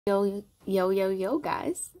Yo,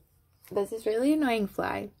 guys. There's this really annoying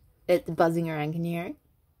fly. It's buzzing around. Can you hear it?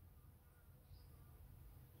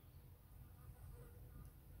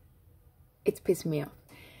 It's pissing me off.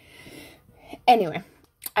 Anyway,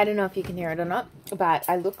 I don't know if you can hear it or not, but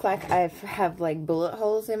I look like I have like bullet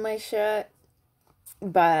holes in my shirt,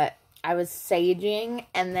 but I was saging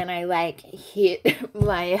and then I like hit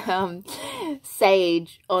my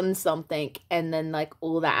sage on something and then like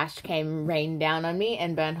all the ash rained down on me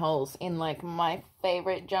and burned holes in like my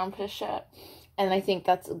favorite jumper shirt. And I think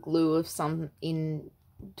that's a glue of some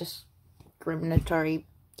indiscriminatory,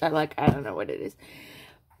 like, I don't know what it is.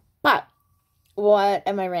 But what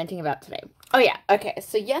am I ranting about today? Oh yeah, okay,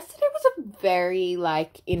 so yesterday was a very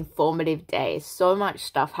like informative day. So much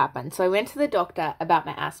stuff happened. So I went to the doctor about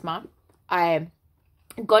my asthma. I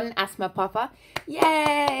got an asthma puffer.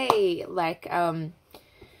 Yay! Like,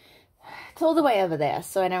 it's all the way over there,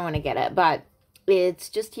 so I don't want to get it, but it's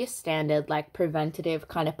just your standard like preventative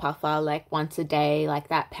kind of puffer, like once a day, like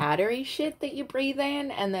that powdery shit that you breathe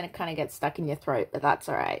in and then it kind of gets stuck in your throat, but that's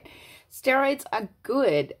all right. Steroids are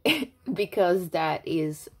good because that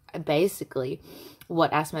is basically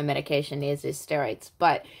what asthma medication is steroids.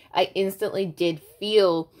 But I instantly did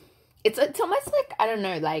feel, it's almost like, I don't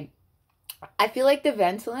know, like, I feel like the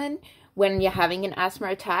Ventolin, when you're having an asthma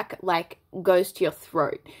attack, like, goes to your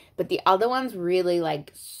throat. But the other ones really,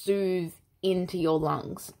 like, soothe into your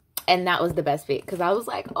lungs. And that was the best bit. Because I was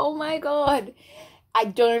like, oh my God, I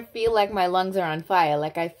don't feel like my lungs are on fire.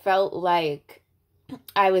 Like, I felt like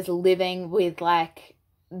I was living with, like,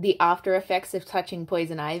 the after effects of touching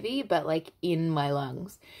poison ivy, but, like, in my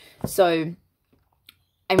lungs. So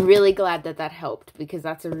I'm really glad that that helped, because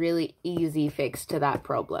that's a really easy fix to that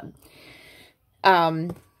problem.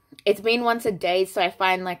 It's been once a day, so I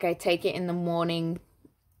find like I take it in the morning.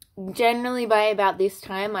 Generally by about this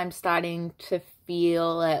time, I'm starting to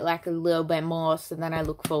feel it like a little bit more, so then I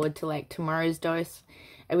look forward to like tomorrow's dose.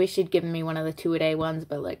 I wish you'd given me one of the 2-a-day ones,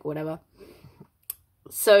 but like whatever.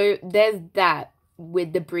 So there's that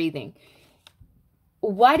with the breathing.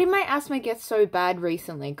 Why did my asthma get so bad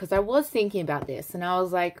recently? Because I was thinking about this and I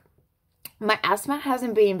was like, my asthma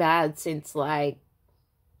hasn't been bad since like,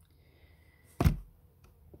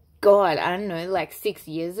 God, I don't know, like 6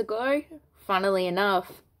 years ago. Funnily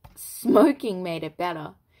enough, smoking made it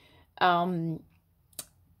better. I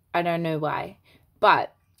don't know why,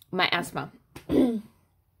 but my asthma.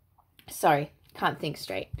 Sorry, can't think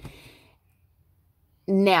straight.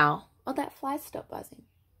 Now, oh, that fly stopped buzzing.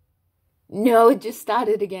 No, it just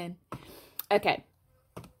started again. Okay,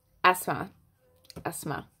 asthma.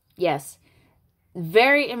 Yes,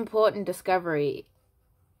 very important discovery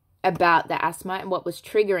about the asthma and what was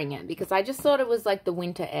triggering it, because I just thought it was like the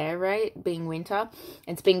winter air, right? Being winter.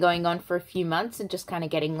 It's been going on for a few months and just kind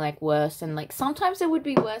of getting like worse, and like sometimes it would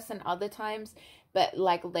be worse than other times, but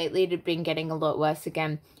like lately it had been getting a lot worse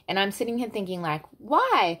again. And I'm sitting here thinking like,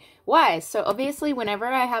 why? So obviously whenever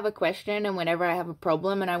I have a question and whenever I have a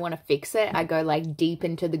problem and I want to fix it, I go like deep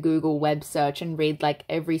into the Google web search and read like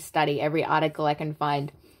every study, every article I can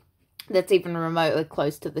find that's even remotely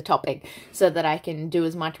close to the topic, so that I can do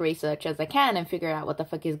as much research as I can and figure out what the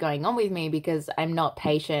fuck is going on with me, because I'm not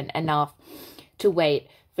patient enough to wait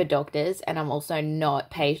for doctors, and I'm also not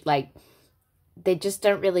patient, like, they just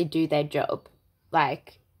don't really do their job.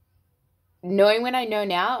 Like, knowing what I know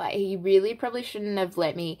now, he really probably shouldn't have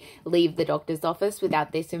let me leave the doctor's office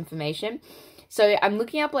without this information. So I'm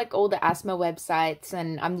looking up like all the asthma websites,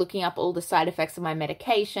 and I'm looking up all the side effects of my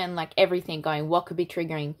medication, like everything, going what could be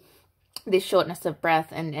triggering this shortness of breath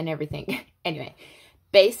and everything. Anyway,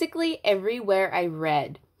 basically everywhere I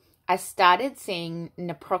read, I started seeing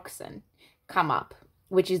naproxen come up,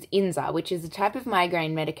 which is Inza, which is a type of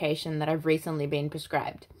migraine medication that I've recently been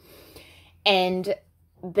prescribed. And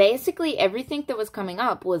basically everything that was coming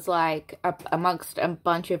up was like amongst a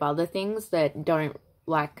bunch of other things that don't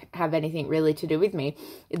like have anything really to do with me.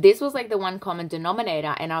 This was like the one common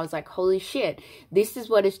denominator, and I was like, holy shit, this is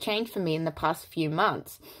what has changed for me in the past few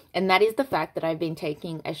months. And that is the fact that I've been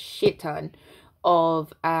taking a shit ton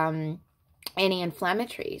of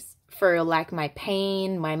anti-inflammatories for like my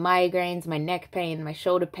pain, my migraines, my neck pain, my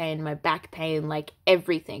shoulder pain, my back pain, like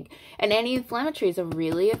everything. And anti-inflammatories are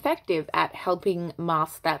really effective at helping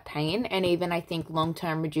mask that pain, and even I think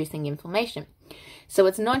long-term reducing inflammation. So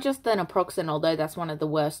it's not just the naproxen, although that's one of the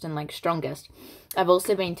worst and like strongest. I've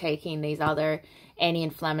also been taking these other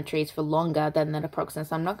anti-inflammatories for longer than the naproxen,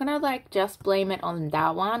 so I'm not gonna like just blame it on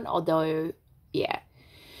that one, although yeah.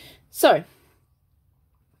 So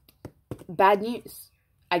bad news,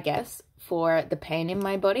 I guess, for the pain in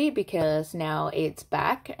my body, because now it's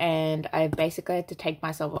back and I basically had to take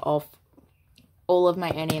myself off all of my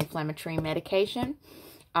anti-inflammatory medication.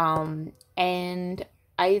 And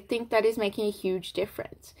I think that is making a huge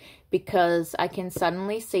difference, because I can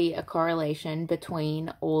suddenly see a correlation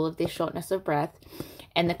between all of this shortness of breath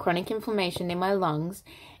and the chronic inflammation in my lungs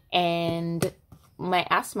and my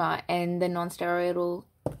asthma and the non-steroidal,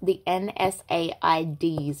 the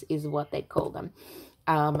NSAIDs is what they call them.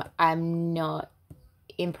 I'm not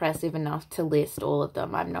impressive enough to list all of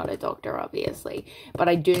them. I'm not a doctor, obviously, but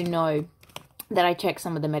I do know that I check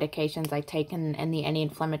some of the medications I take, and the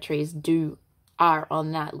anti-inflammatories are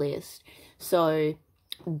on that list. So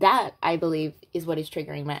that, I believe, is what is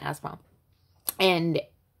triggering my asthma. And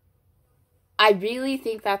I really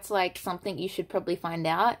think that's like something you should probably find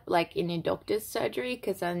out like in your doctor's surgery,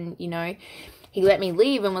 because then, you know, he let me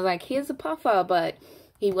leave and was like, here's a puffer, but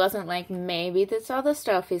he wasn't like, maybe this other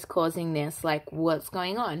stuff is causing this, like, what's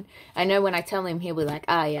going on? I know when I tell him, he'll be like,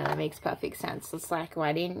 ah, yeah, that makes perfect sense. It's like,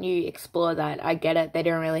 why didn't you explore that? I get it, they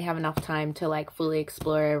don't really have enough time to like fully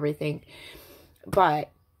explore everything,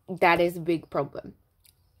 but that is a big problem.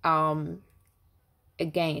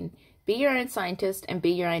 Again, be your own scientist and be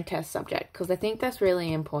your own test subject, because I think that's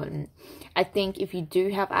really important. I think if you do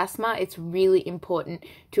have asthma, it's really important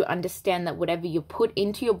to understand that whatever you put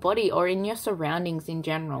into your body or in your surroundings in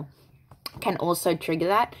general can also trigger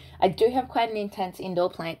that. I do have quite an intense indoor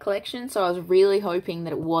plant collection, so I was really hoping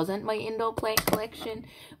that it wasn't my indoor plant collection,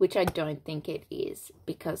 which I don't think it is,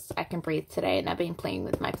 because I can breathe today and I've been playing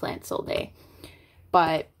with my plants all day.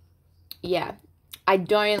 But yeah, I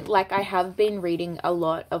have been reading a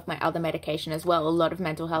lot of my other medication as well. A lot of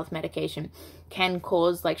mental health medication can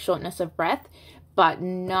cause like shortness of breath, but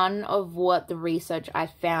none of what the research I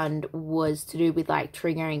found was to do with like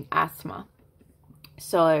triggering asthma.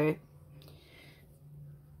 So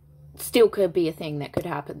still could be a thing that could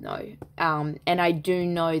happen though. And I do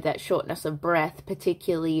know that shortness of breath,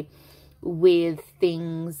 particularly with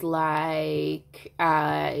things like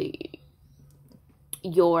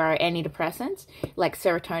your antidepressants, like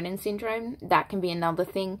serotonin syndrome, that can be another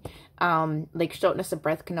thing. Like shortness of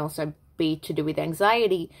breath can also be to do with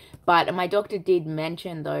anxiety, but my doctor did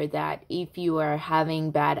mention though that if you are having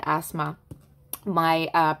bad asthma, my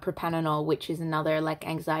propranolol, which is another like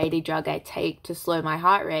anxiety drug I take to slow my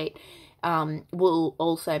heart rate, will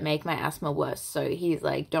also make my asthma worse. So he's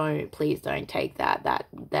like, please don't take that.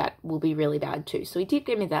 That will be really bad too. So he did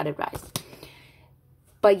give me that advice.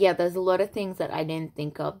 But yeah, there's a lot of things that I didn't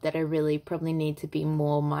think of that I really probably need to be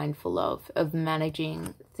more mindful of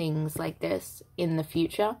managing things like this in the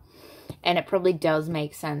future. And it probably does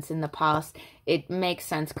make sense in the past. It makes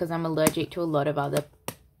sense because I'm allergic to a lot of other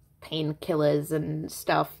painkillers and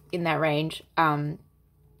stuff in that range.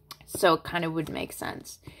 So it kind of would make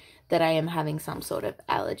sense that I am having some sort of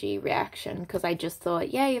allergy reaction, because I just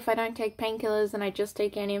thought, yay, if I don't take painkillers and I just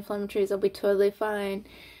take anti-inflammatories, I'll be totally fine.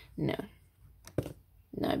 No,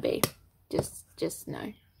 B. Just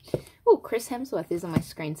no. Oh, Chris Hemsworth is on my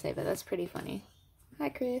screensaver. That's pretty funny. Hi,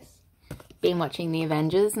 Chris. Been watching the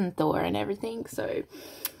Avengers and Thor and everything, so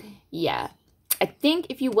yeah. I think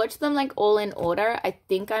if you watch them like all in order, I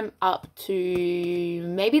think I'm up to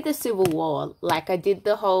maybe the Civil War. Like I did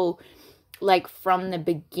the whole, like from the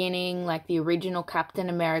beginning, like the original Captain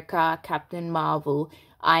America, Captain Marvel,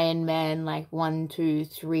 Iron Man, like 1, 2,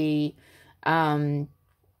 3,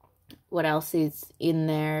 what else is in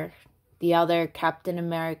there? The other Captain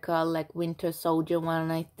America, like Winter Soldier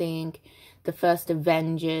one, I think. The first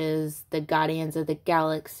Avengers, the Guardians of the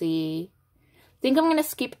Galaxy. I think I'm going to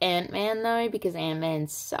skip Ant-Man, though, because Ant-Man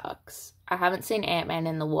sucks. I haven't seen Ant-Man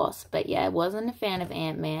and the Wasp, but yeah, I wasn't a fan of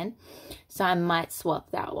Ant-Man. So I might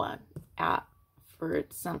swap that one out for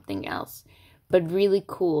something else. But really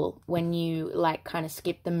cool when you like kind of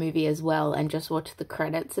skip the movie as well and just watch the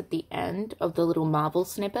credits at the end of the little Marvel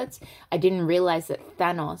snippets. I didn't realize that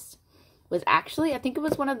Thanos was actually, I think it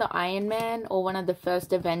was one of the Iron Man or one of the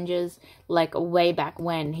first Avengers, like way back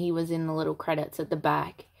when he was in the little credits at the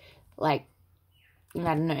back. Like, I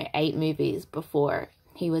don't know, 8 movies before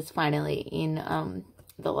he was finally in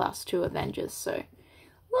the last 2 Avengers. So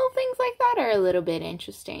little things like that are a little bit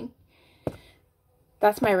interesting.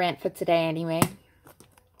 That's my rant for today anyway.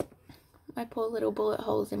 My poor little bullet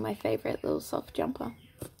holes in my favorite little soft jumper.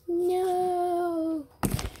 No.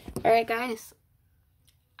 Alright guys.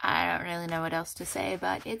 I don't really know what else to say,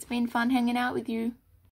 but it's been fun hanging out with you.